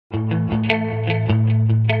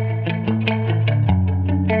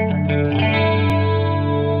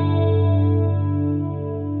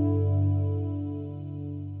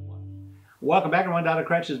Welcome back, everyone. Donna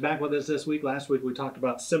Krech is back with us this week. Last week we talked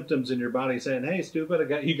about symptoms in your body, saying, "Hey,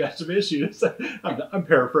 stupid, you got some issues." I'm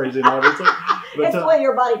paraphrasing, obviously. But, that's the way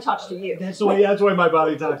your body talks to you. That's the way my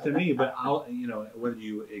body talks to me. But whether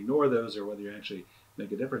you ignore those or whether you actually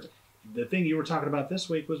make a difference. The thing you were talking about this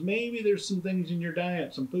week was maybe there's some things in your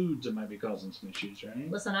diet, some foods that might be causing some issues,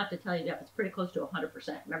 right? Listen, I have to tell you, Jeff, it's pretty close to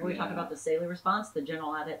 100%. Remember we talked about the Saley response, the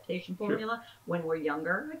general adaptation formula? Sure. When we're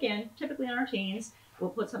younger, again, typically in our teens, we'll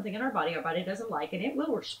put something in our body doesn't like, and it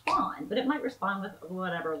will respond, but it might respond with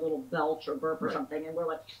whatever, a little belch or burp or something, and we're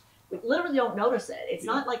like, we literally don't notice it. It's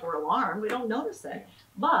not like we're alarmed, we don't notice it.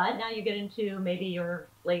 But now you get into maybe your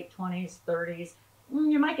late 20s, 30s,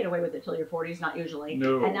 you might get away with it till your 40s, not usually.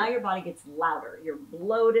 No. And now your body gets louder. You're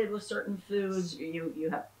bloated with certain foods. You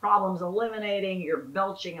have problems eliminating. You're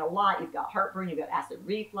belching a lot. You've got heartburn. You've got acid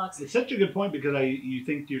reflux. It's such a good point because you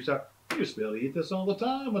think to yourself, you used to be able to eat this all the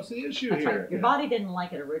time. What's the issue That's here? Right. Your body didn't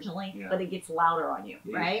like it originally, but it gets louder on you,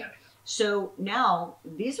 right? So now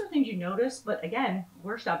these are things you notice, but again,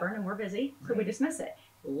 we're stubborn and we're busy, so we dismiss it.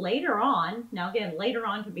 Later on, later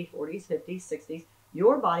on could be 40s, 50s, 60s.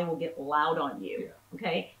 Your body will get loud on you,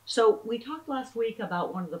 okay? So we talked last week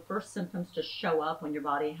about one of the first symptoms to show up when your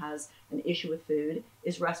body has an issue with food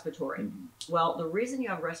is respiratory. Well, the reason you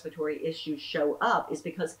have respiratory issues show up is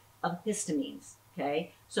because of histamines,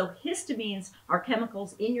 okay? So histamines are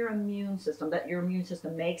chemicals in your immune system that your immune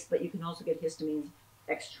system makes, but you can also get histamines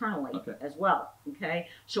externally as well, okay?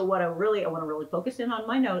 So what I want to really focus in on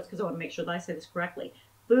my notes because I want to make sure that I say this correctly.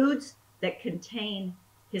 Foods that contain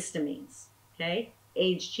histamines, okay?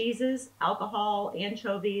 Aged cheeses, alcohol,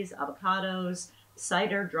 anchovies, avocados,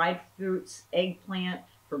 cider, dried fruits, eggplant,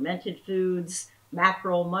 fermented foods,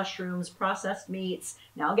 mackerel, mushrooms, processed meats.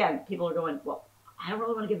 Now, again, people are going, well, I don't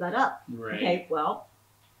really want to give that up. Right. Okay, well,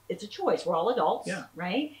 it's a choice. We're all adults,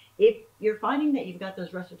 right? If you're finding that you've got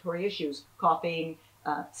those respiratory issues, coughing,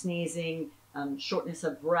 sneezing, shortness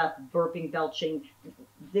of breath, burping, belching,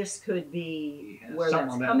 this could be where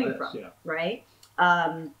that's coming from, right?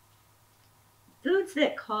 Foods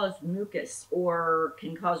that cause mucus or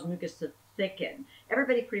can cause mucus to thicken.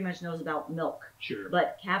 Everybody pretty much knows about milk. Sure.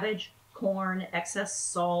 But cabbage, corn, excess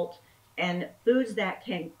salt, and foods that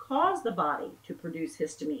can cause the body to produce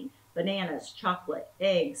histamine. Bananas, chocolate,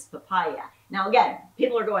 eggs, papaya. Now again,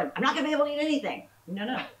 people are going, I'm not going to be able to eat anything.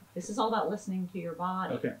 No. This is all about listening to your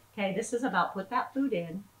body. Okay, this is about put that food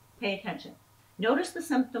in, pay attention. Notice the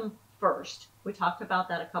symptom first. We talked about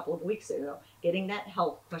that a couple of weeks ago, getting that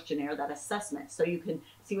health questionnaire, that assessment, so you can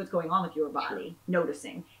see what's going on with your body,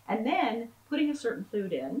 noticing, and then putting a certain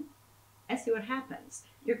food in and see what happens.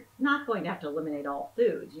 You're not going to have to eliminate all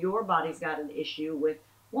foods. Your body's got an issue with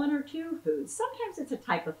one or two foods. Sometimes it's a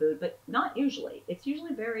type of food, but not usually. It's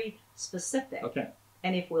usually very specific.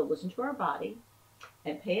 And if we'll listen to our body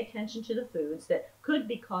and pay attention to the foods that could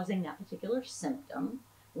be causing that particular symptom,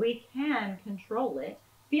 we can control it,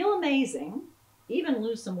 feel amazing, even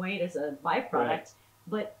lose some weight as a byproduct,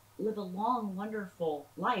 but live a long, wonderful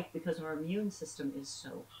life because our immune system is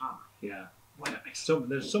so high. Yeah. Wow.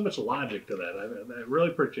 There's so much logic to that. I really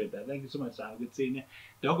appreciate that. Thank you so much, Donna. Good seeing you.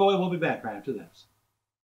 Don't go away. We'll be back right after this.